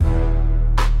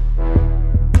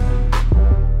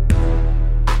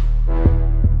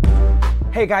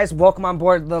Hey guys, welcome on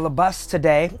board the bus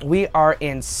today. We are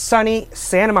in sunny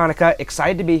Santa Monica.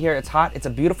 Excited to be here. It's hot. It's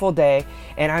a beautiful day.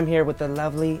 And I'm here with the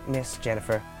lovely Miss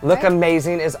Jennifer. Look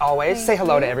amazing as always. Say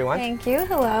hello to everyone. Thank you.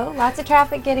 Hello. Lots of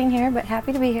traffic getting here, but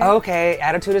happy to be here. Okay,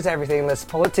 attitude is everything. Let's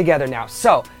pull it together now.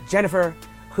 So, Jennifer,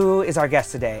 who is our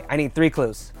guest today? I need 3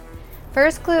 clues.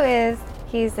 First clue is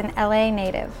he's an LA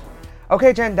native.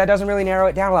 Okay, Jen, that doesn't really narrow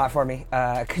it down a lot for me.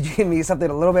 Could you give me something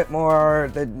a little bit more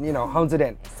that, hones it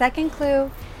in? Second clue,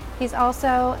 he's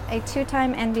also a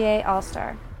 2-time NBA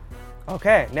All-Star.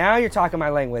 Okay, now you're talking my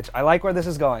language. I like where this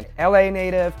is going. LA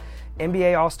native,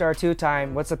 NBA All-Star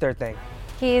 2-time. What's the third thing?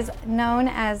 He's known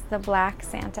as the Black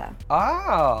Santa.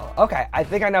 Oh, okay. I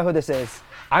think I know who this is.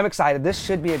 I'm excited. This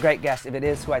should be a great guest if it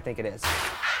is who I think it is.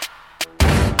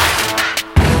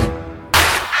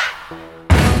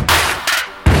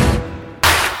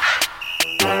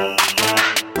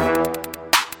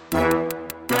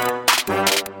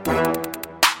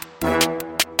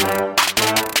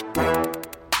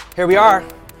 Here we are.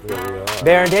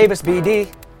 Baron Davis,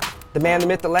 BD, the man, the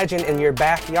myth, the legend, in your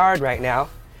backyard right now.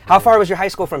 How far was your high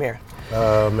school from here?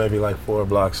 Maybe like 4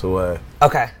 blocks away.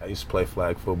 Okay. I used to play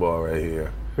flag football right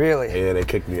here. Really? Yeah, they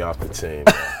kicked me off the team.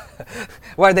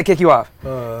 Why did they kick you off?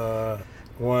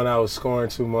 One, I was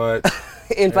scoring too much.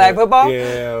 In flag football?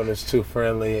 Yeah, it was too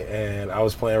friendly, and I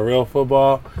was playing real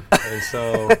football, and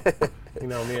so,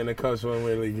 me and the coach weren't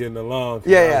really getting along.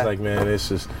 I was like, man, it's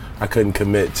just, I couldn't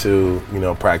commit to,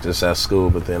 practice at school,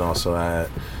 but then also I had,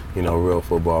 real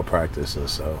football practice, and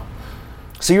so.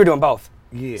 So you were doing both?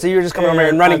 Yeah. So you were just coming over here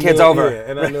and running kids over?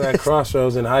 Yeah, and I knew at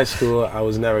Crossroads in high school, I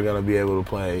was never going to be able to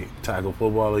play tackle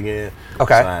football again.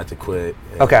 Okay. So I had to quit.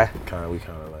 Okay. We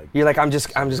kind of like. You're like, I'm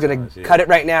just gonna cut it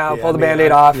right now, pull the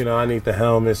Band-Aid off. I need the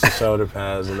helmets, the shoulder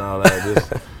pads, and all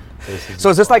that. So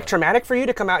is this like traumatic for you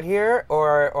to come out here,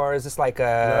 or is this like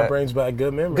that brings back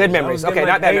good memories. Good memories. Okay,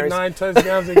 not bad memories. 9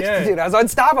 touchdowns a game. Dude, I was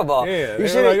unstoppable. Yeah. You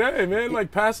should like, hey man,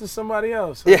 pass to somebody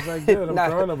else. I was like, dude,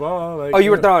 I'm throwing the ball. Like, oh,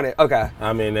 you were throwing it. Okay.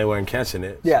 I mean, they weren't catching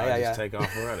it. So I just take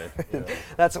off and run it.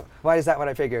 That's why is that what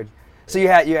I figured. So you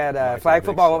had flag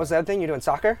football. What was the other thing? You're doing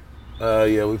soccer?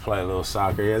 Yeah, we played a little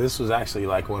soccer. Yeah, this was actually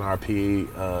like one of our PE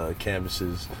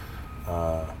campuses.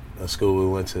 The school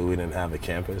we went to, we didn't have a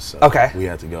campus. So we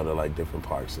had to go to like different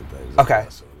parks and things. Okay.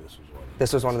 So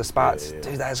this was one of the spots. Yeah.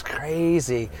 Dude, that's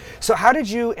crazy. So how did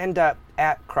you end up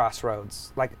at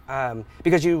Crossroads? Like,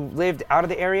 because you lived out of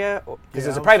the area? Because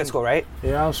it's a private school, right?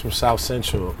 Yeah, I was from South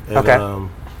Central. And,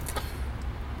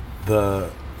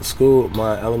 the school,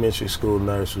 my elementary school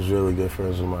nurse was really good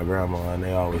friends with my grandma, and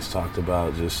they always talked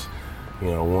about just,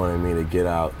 wanting me to get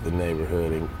out the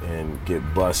neighborhood and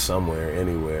get bused somewhere,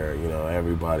 anywhere.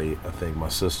 Everybody, I think my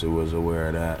sister was aware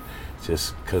of that,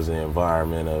 just because of the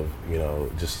environment of,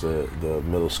 just the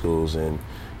middle schools in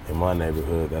my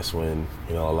neighborhood. That's when,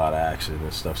 a lot of action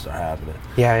and stuff started happening.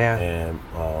 Yeah. And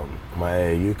my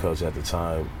AAU coach at the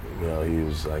time, he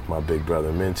was like my big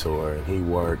brother mentor, and he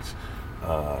worked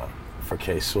for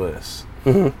K-Swiss.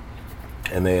 Mm-hmm.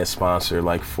 And they had sponsored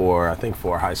like 4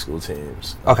 high school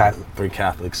teams. Okay. 3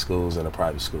 Catholic schools and a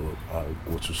private school,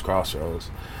 which was Crossroads.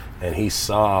 And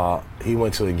he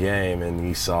went to a game and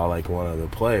he saw like one of the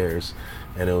players,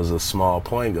 and it was a small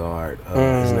point guard.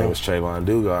 His name was Trayvon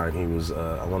Dugar, and he was,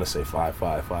 I want to say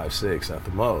 5'5", 5'6" at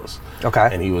the most. Okay.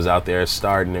 And he was out there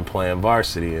starting and playing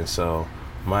varsity. And so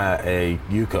my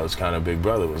AAU coach, kind of big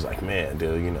brother, was like, man,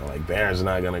 dude, like Baron's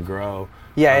not going to grow.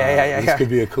 Yeah. This could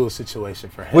be a cool situation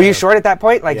for him. Were you short at that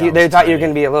point? Like they thought you were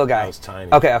going to be a little guy? I was tiny.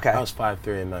 Okay. I was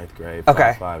 5'3" in 9th grade,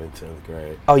 5'5" in 10th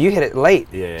grade. Oh, you hit it late.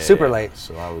 Yeah. Super late.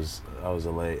 So I was a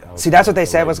late. See, that's what they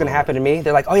said was going to happen to me.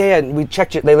 They're like, oh yeah, we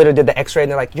checked you. They literally did the X-ray, and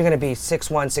they're like, you're going to be 6'1",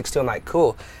 6'2". I'm like,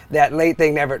 cool. That late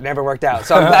thing never worked out.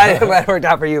 So I'm glad it worked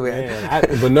out for you, man.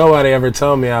 But nobody ever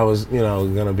told me I was,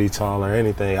 going to be tall or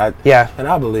anything. And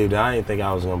I believed it. I didn't think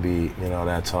I was going to be,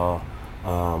 that tall,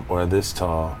 or this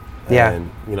tall. Yeah. And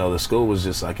the school was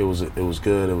just like, it was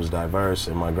good, it was diverse,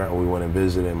 and we went and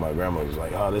visited, and my grandma was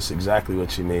like, oh, this is exactly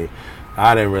what you need.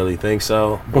 I didn't really think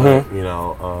so, but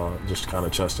just kind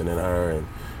of trusting in her and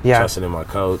trusting in my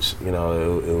coach, it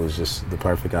was just the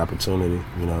perfect opportunity.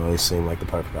 It seemed like the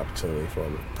perfect opportunity for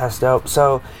me. That's dope.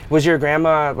 So was your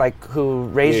grandma like who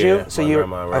raised you? So my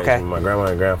grandma raised me. My grandma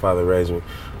and grandfather raised me.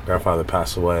 Grandfather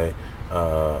passed away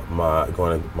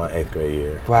going into my 8th grade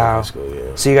year. Wow. High school,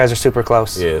 yeah. So you guys are super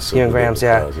close. Yeah, super you and Grams,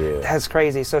 close, That's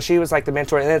crazy. So she was like the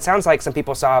mentor, and it sounds like some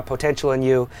people saw potential in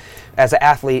you as an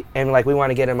athlete, and like, we want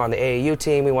to get him on the AAU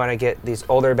team. We want to get these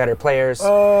older, better players.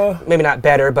 Maybe not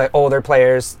better, but older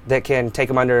players that can take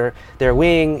them under their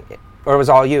wing. Or it was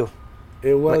all you?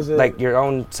 It wasn't like your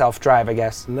own self-drive, I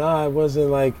guess. No, it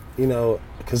wasn't like,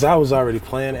 because I was already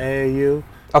playing AAU.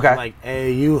 Okay. Like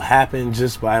AAU happened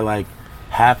just by like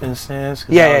happenstance.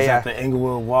 Yeah, I was yeah. at the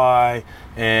Inglewood Y,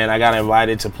 and I got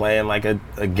invited to play in like a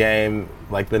game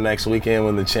like the next weekend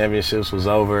when the championships was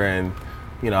over, and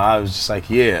I was just like,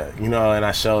 yeah, and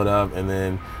I showed up, and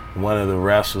then one of the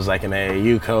refs was like an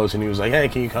AAU coach, and he was like, hey,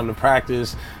 can you come to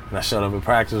practice? And I showed up at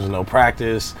practice with no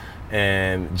practice.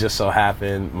 And just so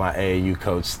happened, my AAU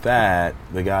coach, Thad,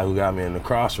 the guy who got me in the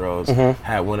Crossroads,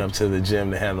 had went up to the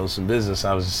gym to handle some business.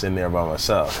 I was just sitting there by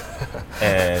myself.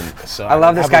 And so I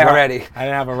love this guy already. I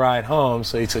didn't have a ride home,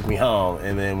 so he took me home.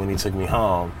 And then when he took me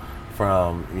home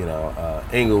from,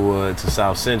 Inglewood to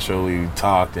South Central, we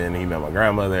talked, and he met my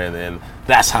grandmother. And then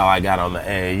that's how I got on the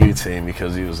AAU team,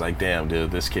 because he was like, damn,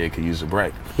 dude, this kid could use a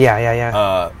break.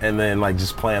 Yeah. And then like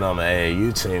just playing on the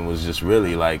AAU team was just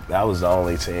really like, that was the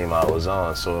only team I was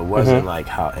on. So it wasn't like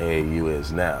how AAU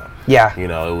is now. Yeah.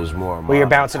 It was more where you're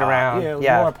bouncing around.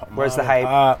 Yeah. Where's the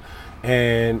hype?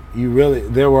 And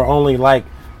there were only like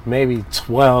maybe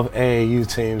 12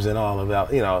 AAU teams in all of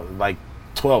that, like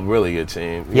 12 really good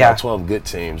teams. 12 good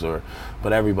teams,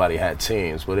 but everybody had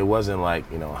teams, but it wasn't like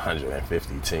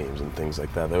 150 teams and things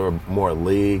like that. There were more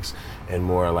leagues and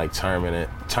more like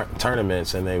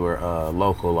tournaments, and they were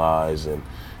localized and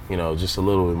just a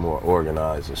little bit more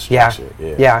organized and structured.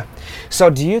 Yeah. So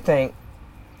do you think,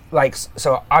 like,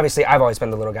 so obviously I've always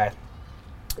been the little guy,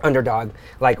 underdog.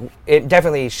 Like, it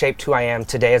definitely shaped who I am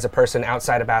today as a person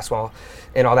outside of basketball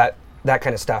and all that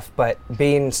kind of stuff. But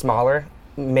being smaller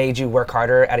made you work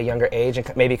harder at a younger age,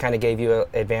 and maybe kind of gave you an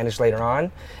advantage later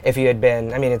on. If you had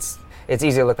been, I mean, it's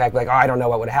easy to look back like, oh, I don't know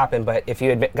what would have happened, but if you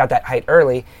had got that height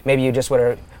early, maybe you just would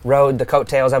have rode the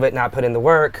coattails of it, not put in the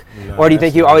work. Or do you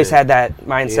think you always had that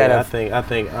mindset of? I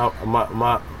think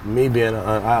me being,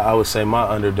 I would say my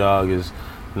underdog is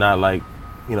not like,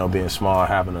 being small,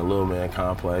 having a little man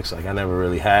complex. Like I never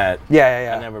really had.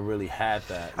 Yeah. I never really had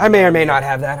that. I may or may not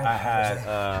have that. I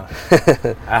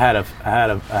had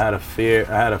a fear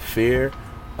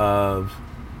of,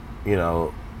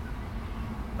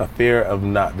 a fear of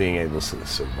not being able to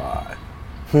survive.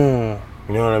 You know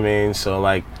what I mean? So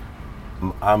like,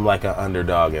 I'm like an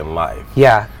underdog in life.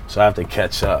 Yeah. So I have to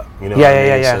catch up. What I mean?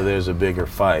 Yeah. So there's a bigger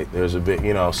fight. There's a big,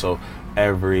 so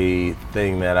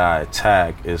everything that I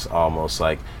attack is almost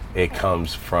like it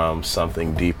comes from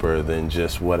something deeper than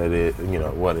just what it is,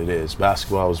 what it is.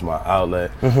 Basketball was my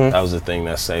outlet. That was the thing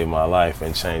that saved my life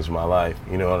and changed my life.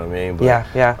 You know what I mean? But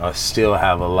yeah. I still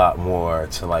have a lot more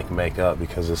to like make up,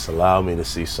 because it's allowed me to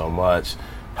see so much,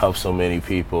 help so many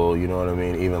people, you know what I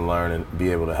mean? Even learn and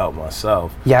be able to help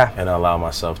myself. Yeah. And allow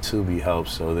myself to be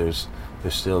helped. So there's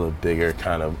still a bigger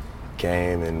kind of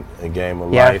game and a game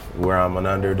of life where I'm an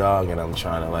underdog, and I'm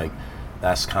trying to like,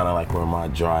 that's kind of like where my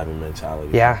driving mentality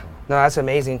is. No, that's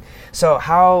amazing. So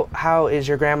how is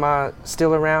your grandma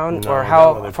still around? No, or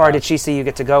how far did she see you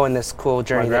get to go in this cool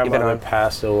journey that you've been on? My grandmother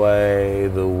passed away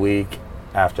the week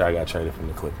after I got traded from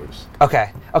the Clippers.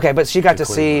 Okay, but she got to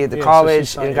see the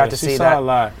college and got to see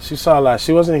that. She saw a lot.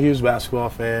 She wasn't a huge basketball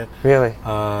fan. Really?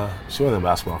 She wasn't a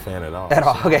basketball fan at all. At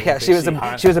all? Okay, yeah. She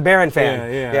was a Barron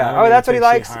fan. Yeah. Oh, that's what he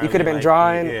likes? You could have been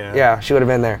drawing. Yeah, she would have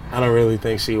been there. I don't really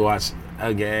think she watched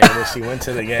a game. When she went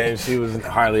to the game, she was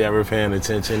hardly ever paying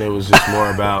attention. It was just more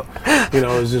about, it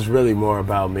was just really more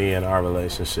about me and our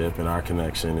relationship and our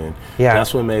connection. And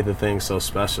that's what made the thing so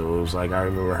special. It was like, I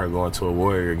remember her going to a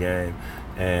Warrior game,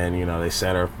 and, they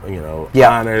set her, honored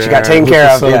her. She got taken care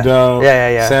of. So dope.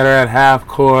 Yeah. Set her at half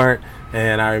court.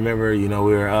 And I remember, we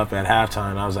were up at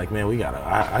halftime. I was like, man,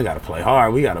 I gotta play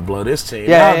hard. We gotta blow this team.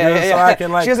 Yeah. So I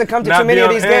can, like, she doesn't come to too many of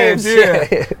these games.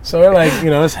 So we're like,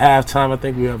 it's halftime. I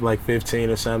think we have like 15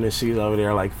 or something. She's over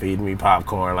there like feeding me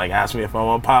popcorn, like asking me if I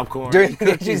want popcorn.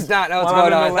 She's not know what's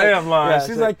going on. Layup line.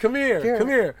 She's like, come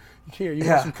here. Here, you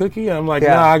want some cookie? And I'm like,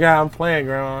 I'm playing,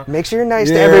 Grandma. Make sure you're nice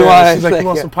to everyone. She's like, you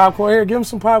want some popcorn? Here, give him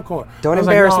some popcorn. Don't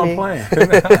embarrass me. I'm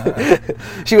playing.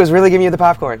 She was really giving you the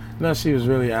popcorn. No, she was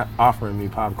really offering me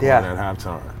popcorn at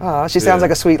halftime. Oh, she sounds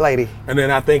like a sweet lady. And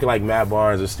then I think like Matt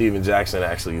Barnes or Steven Jackson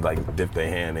actually like dipped their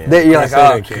hand in. You're like,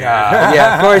 oh, God.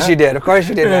 Yeah, of course you did. Matt Barnes.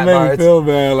 It made me feel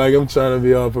bad. Like, I'm trying to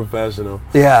be all professional.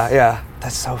 Yeah.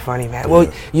 That's so funny, man.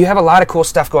 Well, you have a lot of cool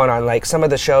stuff going on. Like some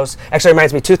of the shows, actually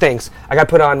reminds me two things. I got to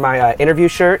put on my interview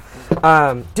shirt.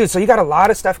 Dude, so you got a lot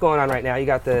of stuff going on right now. You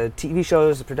got the TV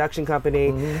shows, the production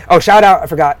company. Oh, shout out, I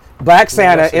forgot. Black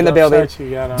Santa in the building.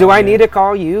 Do I need to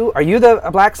call you? Are you the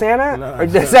Black Santa? No, or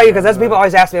because that's people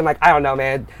always ask me. I'm like, I don't know,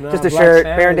 man. No, just a shirt.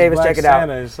 Baron Davis, check it out.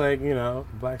 It's like,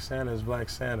 Black Santa is Black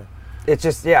Santa. It's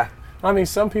just, I mean,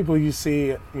 some people you see,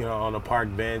 you know, on a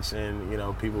park bench, and you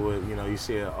know, people with, you know, you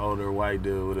see an older white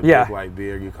dude with a big white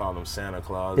beard. You call him Santa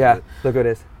Claus. Yeah, look who it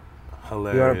is.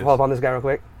 Hilarious. You want to pull up on this guy real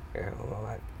quick?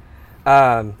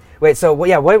 Yeah, wait, so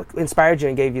what inspired you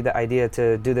and gave you the idea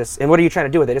to do this, and what are you trying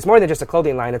to do with it? It's more than just a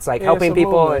clothing line. It's like helping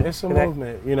people. It's a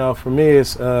movement. You know, for me,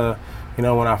 it's you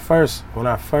know, when I first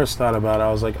thought about it,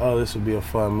 I was like, oh, this would be a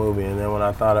fun movie. And then when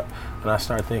I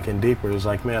started thinking deeper, it was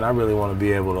like, man, I really want to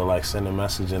be able to like send a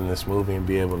message in this movie and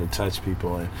be able to touch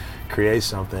people and create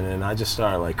something. And I just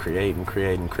started like creating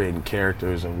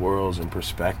characters and worlds and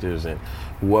perspectives, and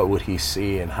what would he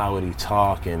see and how would he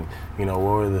talk, and you know,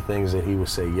 what were the things that he would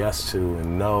say yes to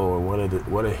and no, or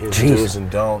what are his do's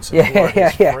and don'ts, and who are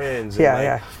his friends.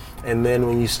 And then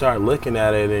when you start looking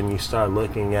at it and you start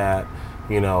looking at,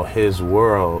 you know, his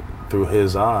world through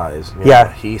his eyes, you know,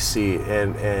 he see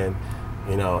and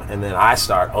you know, and then I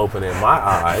start opening my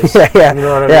eyes, you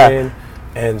know what I mean,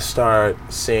 and start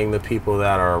seeing the people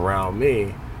that are around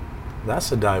me.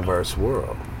 That's a diverse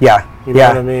world. You know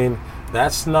what I mean?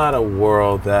 That's not a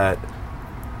world that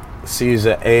sees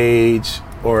an age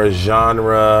or a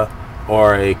genre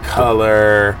or a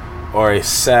color or a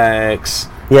sex,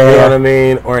 you know what I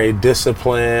mean, or a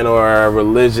discipline or a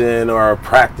religion or a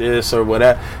practice or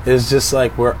whatever. It's just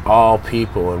like we're all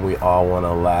people, and we all want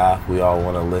to laugh, we all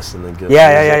want to listen to good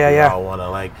music, we all want to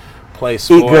like play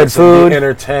sports, eat good food, and be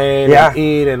entertained, and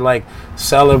eat and like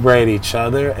celebrate each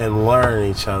other and learn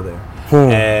each other.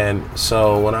 And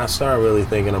so when I started really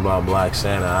thinking about Black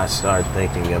Santa, I started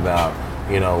thinking about,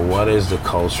 you know, what is the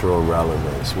cultural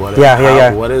relevance? What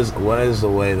is the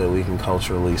way that we can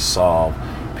culturally solve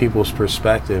people's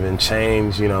perspective and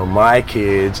change, you know, my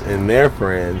kids and their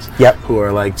friends who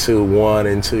are like 1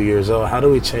 and 2 years old? How do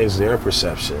we change their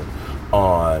perception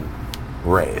on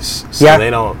race so they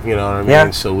don't, you know what I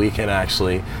mean? So we can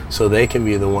actually, so they can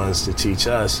be the ones to teach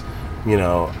us, you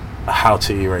know, how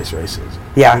to erase racism.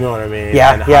 You know what I mean?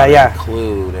 And how to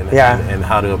include and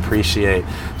how to appreciate.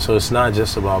 So it's not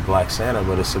just about Black Santa,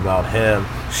 but it's about him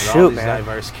and all these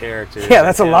diverse characters.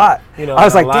 That's a lot. You know, I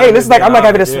was like, dang, this is like, I'm like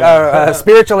having a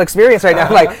spiritual experience right now.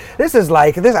 I'm like, this is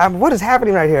like, what is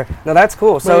happening right here? No, that's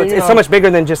cool. So it's so much bigger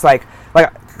than just like,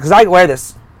 because I wear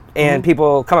this, and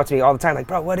people come up to me all the time like,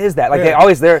 bro, what is that? Like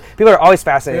people are always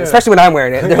fascinated, especially when I'm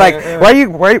wearing it. They're like,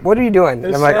 what are you doing?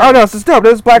 And I'm like, oh no, it's dope.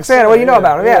 This is Black Santa. What do you know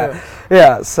about him?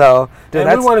 So, dude,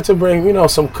 and we wanted to bring, you know,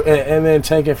 some, and then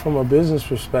take it from a business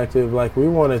perspective. Like, we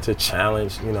wanted to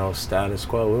challenge, you know, status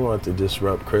quo. We wanted to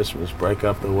disrupt Christmas, break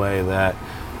up the way that,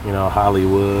 you know,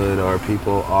 Hollywood or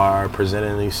people are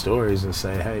presenting these stories, and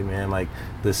say, hey man, like,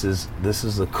 this is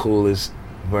the coolest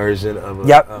version of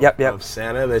of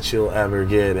Santa that you'll ever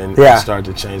get, and start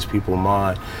to change people's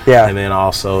mind. And then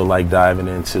also like diving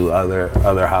into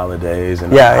other holidays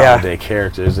and holiday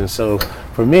characters. And so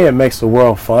for me, it makes the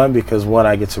world fun because, one,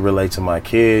 I get to relate to my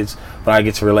kids, but I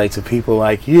get to relate to people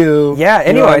like you. I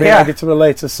get to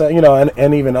relate to, you know,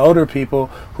 and even older people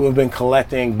who have been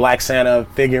collecting Black Santa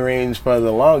figurines for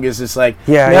the longest. It's like,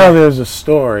 now there's a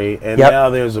story, and now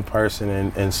there's a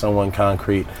person and someone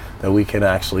concrete that we can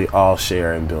actually all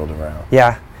share and build around.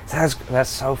 That's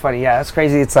so funny. That's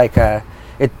crazy. It's like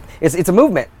it's a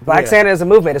movement. Black Santa is a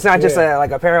movement. It's not just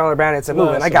like apparel or brand. It's a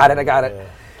movement. I got it.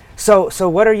 So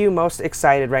what are you most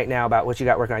excited right now about what you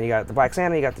got working on? You got the Black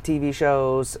Santa, you got the TV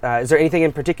shows. Is there anything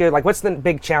in particular? Like, what's the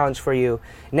big challenge for you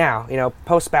now, you know,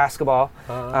 post-basketball,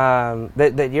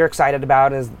 that you're excited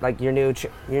about, is like your new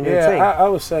thing? I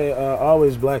would say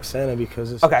always Black Santa,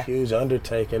 because it's a huge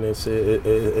undertaking. It's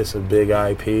a big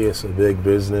IP. It's a big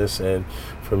business. And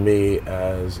for me,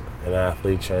 as an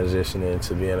athlete transitioning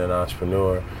to being an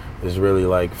entrepreneur, is really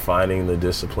like finding the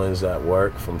disciplines that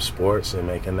work from sports and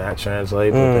making that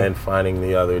translate, but then finding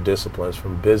the other disciplines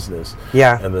from business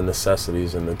and the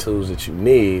necessities and the tools that you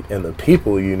need and the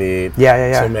people you need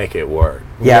to make it work.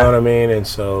 You know what I mean? And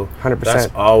so 100%.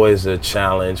 That's always a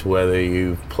challenge, whether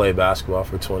you've played basketball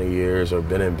for 20 years or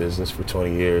been in business for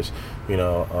 20 years. You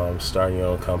know, starting your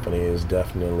own company is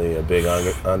definitely a big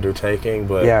undertaking,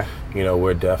 but you know,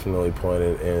 we're definitely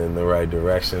pointed in the right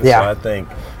direction. So I think,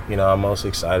 you know, I'm most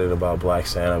excited about Black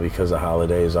Santa because the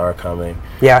holidays are coming.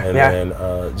 And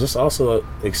then just also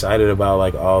excited about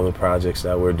like all the projects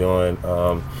that we're doing.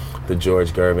 The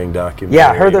George Gerving documentary.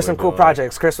 I heard there's some cool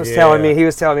projects. Chris was telling me,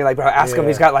 like, bro, ask him.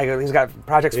 He's got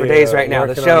projects for days right now.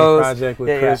 The shows. On a project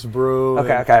with Chris Brew.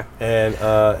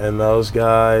 And those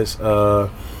guys.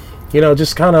 You know,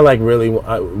 just kind of like we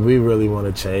really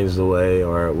want to change the way,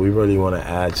 or we really want to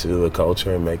add to the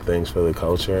culture and make things for the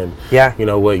culture. And you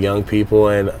know, what young people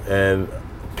and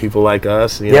people like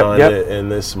us, you know, in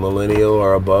this millennial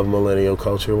or above millennial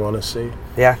culture want to see.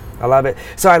 Yeah, I love it.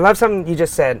 So I love something you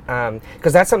just said,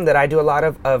 because that's something that I do a lot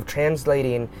of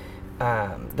translating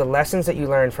the lessons that you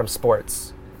learn from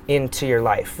sports into your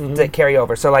life that carry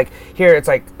over. So like here it's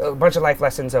like a bunch of life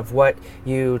lessons of what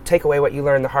you take away, what you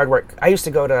learn, the hard work. I used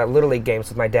to go to Little League games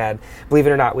with my dad. Believe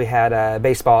it or not, we had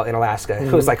baseball in Alaska.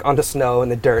 It was like on the snow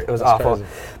and the dirt. It was awful.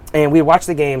 Crazy. And we watch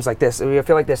the games like this, and we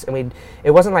feel like this, and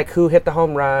it wasn't like who hit the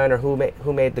home run or who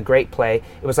made the great play.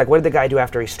 It was like, what did the guy do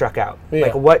after he struck out? Yeah.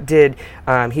 Like, what did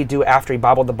he do after he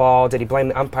bobbled the ball? Did he blame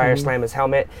the umpire, slam his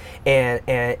helmet?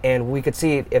 And we could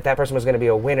see if that person was going to be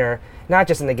a winner, not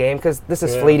just in the game, because this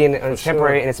is fleeting and it's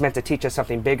temporary, and it's meant to teach us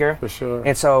something bigger. For sure.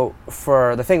 And so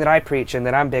for the thing that I preach and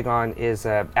that I'm big on is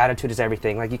attitude is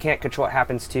everything. Like, you can't control what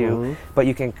happens to you, but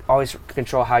you can always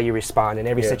control how you respond in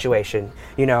every situation.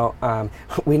 You know,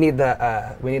 we need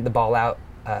the ball out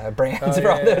brands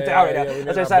for all the town right now.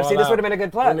 That's what I see. This would have been a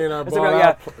good plug.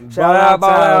 Shout out,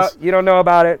 ball out. You don't know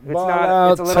about it. It's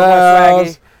not. It's a little more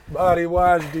swaggy. Body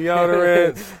wash,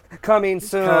 deodorant. Coming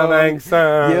soon.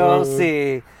 You'll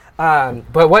see.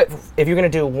 But what if you're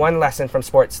going to do one lesson from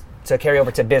sports to carry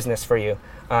over to business for you?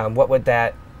 What would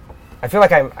that? I feel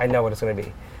like I know what it's going to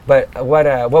be. But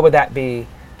what would that be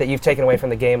that you've taken away from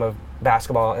the game of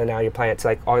basketball and now you're playing it to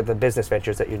like all the business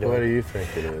ventures that you're doing? What do you think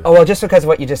it is? Oh, well, just because of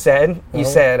what you just said. You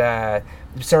said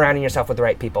surrounding yourself with the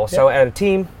right people. So at a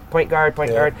team, point guard,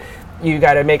 you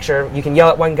got to make sure you can yell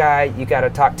at one guy. You got to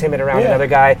talk timid around another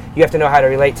guy. You have to know how to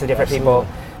relate to different people.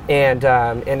 And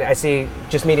I see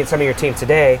just meeting some of your team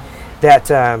today that,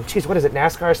 what is it,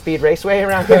 NASCAR Speed Raceway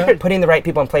around here? Putting the right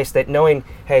people in place that knowing,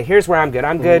 hey, here's where I'm good.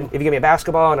 I'm good if you give me a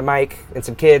basketball and a mic and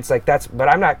some kids, like that's, but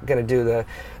I'm not going to do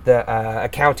the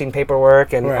accounting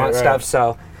paperwork and all that stuff.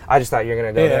 So I just thought you were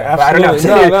going to go there. Absolutely. But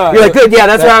I don't know. You're like, good,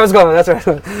 that's where I was going. That's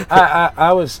where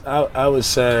I would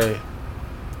say,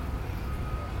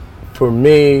 for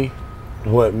me,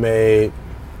 what made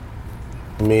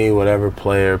me whatever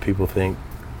player people think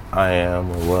I am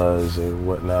or was or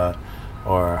whatnot,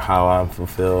 or how I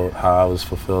was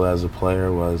fulfilled as a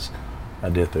player was I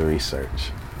did the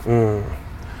research.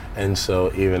 And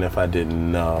so even if I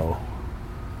didn't know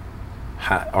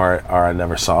or I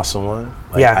never saw someone,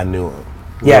 like I knew them.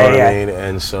 You know what I mean?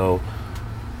 And so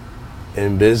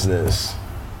in business,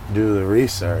 do the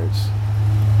research.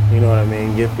 You know what I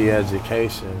mean? Get the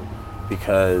education,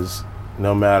 because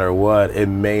no matter what, it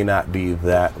may not be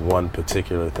that one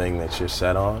particular thing that you're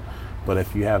set on. But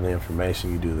if you have the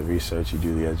information, you do the research, you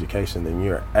do the education, then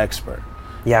you're an expert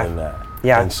in that.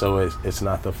 Yeah. And so it's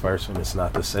not the first one, it's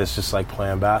just like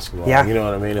playing basketball. Yeah. You know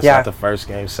what I mean? It's not the first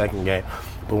game, second game.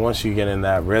 But once you get in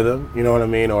that rhythm, you know what I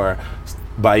mean? Or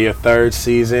by your third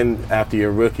season, after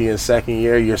your rookie and second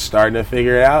year, you're starting to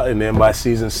figure it out. And then by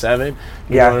season 7,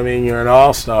 you know what I mean? You're an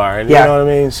all-star. And you know what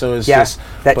I mean? So it's just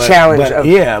that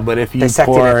challenge. But if you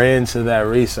pour into that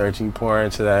research, you pour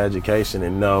into that education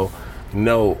and know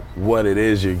what it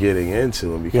is you're getting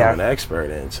into and become an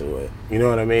expert into it. You know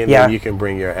what I mean? Then you can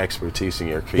bring your expertise and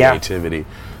your creativity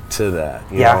to that.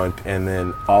 You know, and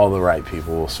then all the right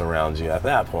people will surround you at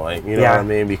that point. You know what I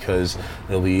mean? Because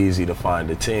it'll be easy to find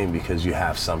a team because you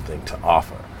have something to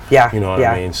offer. Yeah. You know what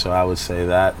I mean? So I would say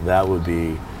that would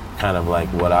be kind of like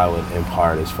what I would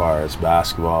impart as far as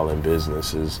basketball and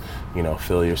business is, you know,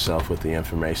 fill yourself with the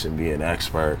information, be an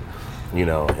expert, you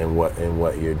know, in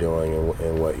what you're doing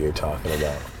and what you're talking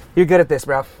about. You're good at this,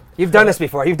 bro. You've done this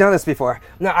before.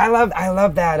 No, I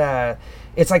love that.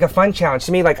 It's like a fun challenge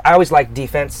to me. Like, I always like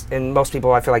defense, and most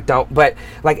people I feel like don't. But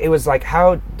like, it was like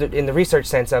in the research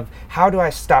sense of how do I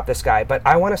stop this guy? But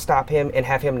I want to stop him and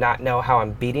have him not know how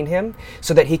I'm beating him,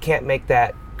 so that he can't make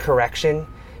that correction.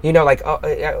 You know, like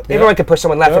everyone can push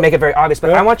someone left and make it very obvious,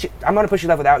 but I'm going to push you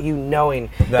left without you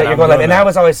knowing that you're going left. And that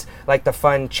was always like the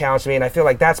fun challenge to me. And I feel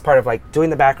like that's part of like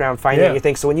doing the background, finding out your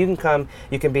thing. So when you can come,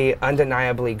 you can be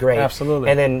undeniably great.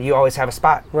 Absolutely. And then you always have a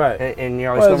spot. Right. And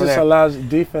you're always over there.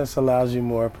 Defense allows you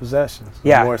more possessions.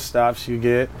 The more stops you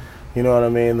get, you know what I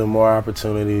mean? The more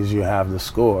opportunities you have to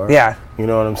score. Yeah. You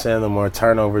know what I'm saying? The more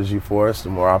turnovers you force, the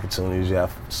more opportunities you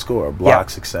have to score,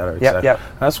 blocks, et cetera, et cetera.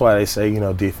 That's why they say, you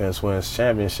know, defense wins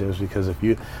championships, because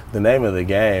the name of the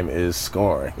game is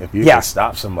scoring. If you can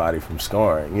stop somebody from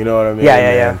scoring, you know what I mean?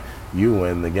 Then you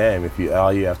win the game.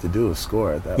 All you have to do is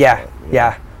score at that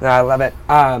point. No, I love it.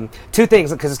 2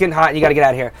 things, because it's getting hot and you got to get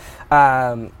out of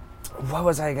here. What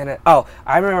was I gonna? Oh,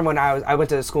 I remember when I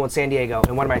went to school in San Diego,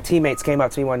 and one of my teammates came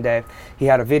up to me one day. He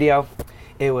had a video.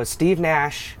 It was Steve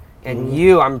Nash and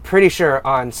you, I'm pretty sure,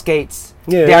 on skates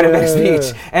Yeah, down in yeah, Venice yeah.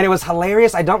 Beach, and it was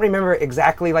hilarious. I don't remember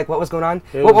exactly like what was going on.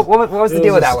 It What was the it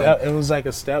deal with was that one? It was like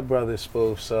a Step Brothers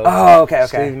spoof. So Oh, okay,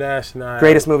 okay. Steve Nash and I,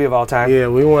 Greatest movie of all time. yeah,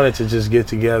 we wanted to just get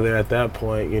together at that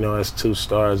point, as 2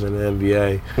 stars in the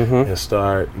NBA, and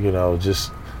start,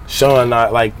 just showing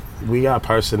that like we got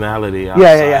personality.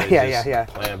 Outside of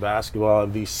just playing basketball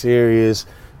and being serious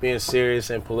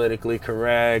and politically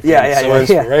correct. So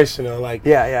inspirational. Like,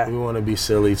 we want to be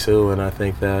silly too, and I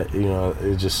think that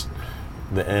it just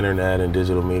the internet and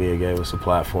digital media gave us a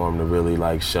platform to really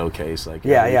like showcase we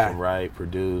can write,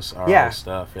 produce our own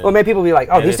stuff. Well, made people be like,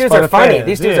 oh, these dudes are funny. Fans.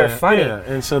 These dudes are funny. Yeah.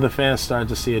 And so the fans start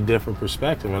to see a different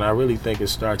perspective, and I really think it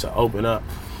starts to open up.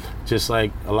 Just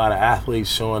like a lot of athletes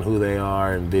showing who they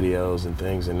are in videos and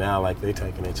things, and now like they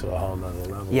taking it to a whole nother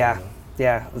level. Yeah.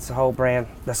 Yeah, it's a whole brand.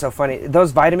 That's so funny.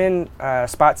 Those vitamin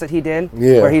spots that he did,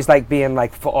 Yeah. where he's like being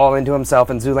like all into himself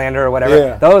in Zoolander or whatever,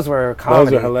 Yeah. those were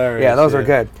comedy. Those are hilarious, Yeah, those were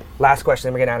yeah. good. Last question,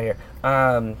 then we're getting out of here.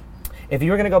 If you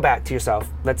were going to go back to yourself,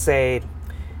 let's say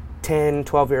 10,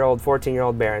 12-year-old,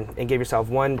 14-year-old Baron, and give yourself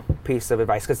one piece of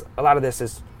advice, because a lot of this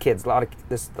is kids, a lot of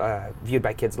this viewed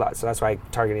by kids a lot, so that's why I'm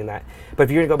targeting that. But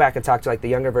if you're going to go back and talk to like the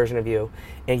younger version of you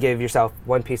and give yourself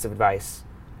one piece of advice,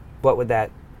 what would that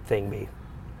thing be?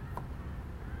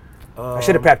 I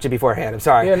should have prepped you beforehand. I'm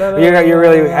sorry. Yeah, no, you're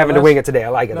really having to wing it today. I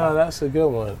like it. No, that's a good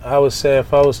one. I would say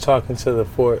if I was talking to the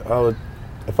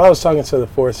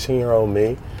 14-year-old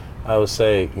me, I would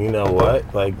say, you know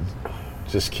what? Like,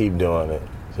 just keep doing it.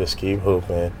 Just keep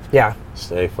hooping. Yeah.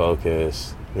 Stay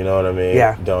focused. You know what I mean?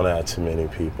 Yeah. Don't add too many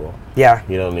people. Yeah.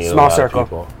 You don't need Small a lot circle. of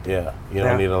people. Yeah. You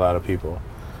don't need a lot of people.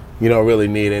 You don't really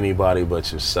need anybody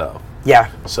but yourself. Yeah.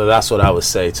 So that's what I would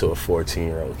say to a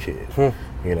 14-year-old kid.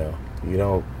 You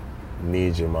don't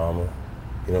need your mama.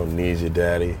 You don't need your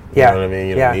daddy. You know what I mean?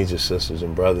 You don't need your sisters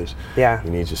and brothers. Yeah. You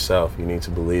need yourself. You need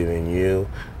to believe in you,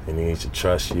 and you need to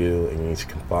trust you, and you need to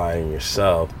confide in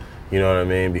yourself. You know what I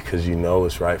mean? Because you know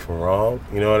what's right from wrong.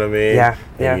 You know what I mean? Yeah.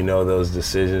 And you know those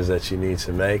decisions that you need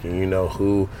to make, and you know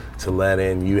who to let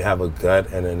in. You have a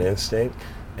gut and an instinct,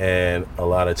 and a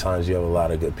lot of times you have a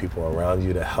lot of good people around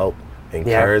you to help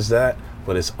encourage that,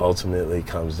 but it ultimately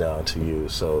comes down to you.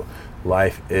 So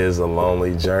life is a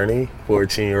lonely journey.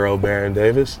 14-year-old Baron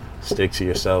Davis, stick to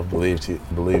yourself, believe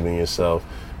in yourself,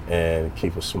 and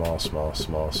keep a small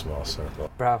circle.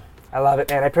 Bro, I love it,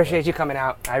 man. I appreciate you coming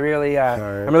out. I really,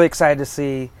 I'm really excited to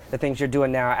see the things you're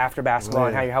doing now after basketball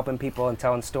and how you're helping people and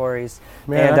telling stories.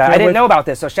 Man, and I didn't know about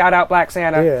this, so shout out Black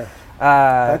Santa. Yeah.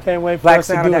 I can't wait for us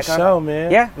to do a show,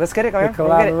 man. Yeah, let's get it going. The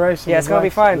collaboration. Yeah, it's going to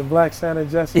be fun. The Black Santa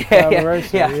Jesse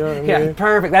collaboration. Yeah, you know what I mean?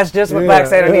 Perfect. That's just what Black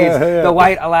Santa needs. The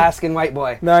white Alaskan white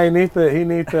boy. No, he need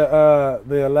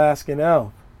the Alaskan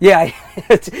elf. Yeah.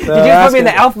 Did you put me in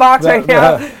the elf box right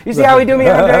now? You see how we do me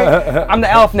every day? I'm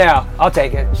the elf now. I'll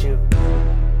take it. Shoot.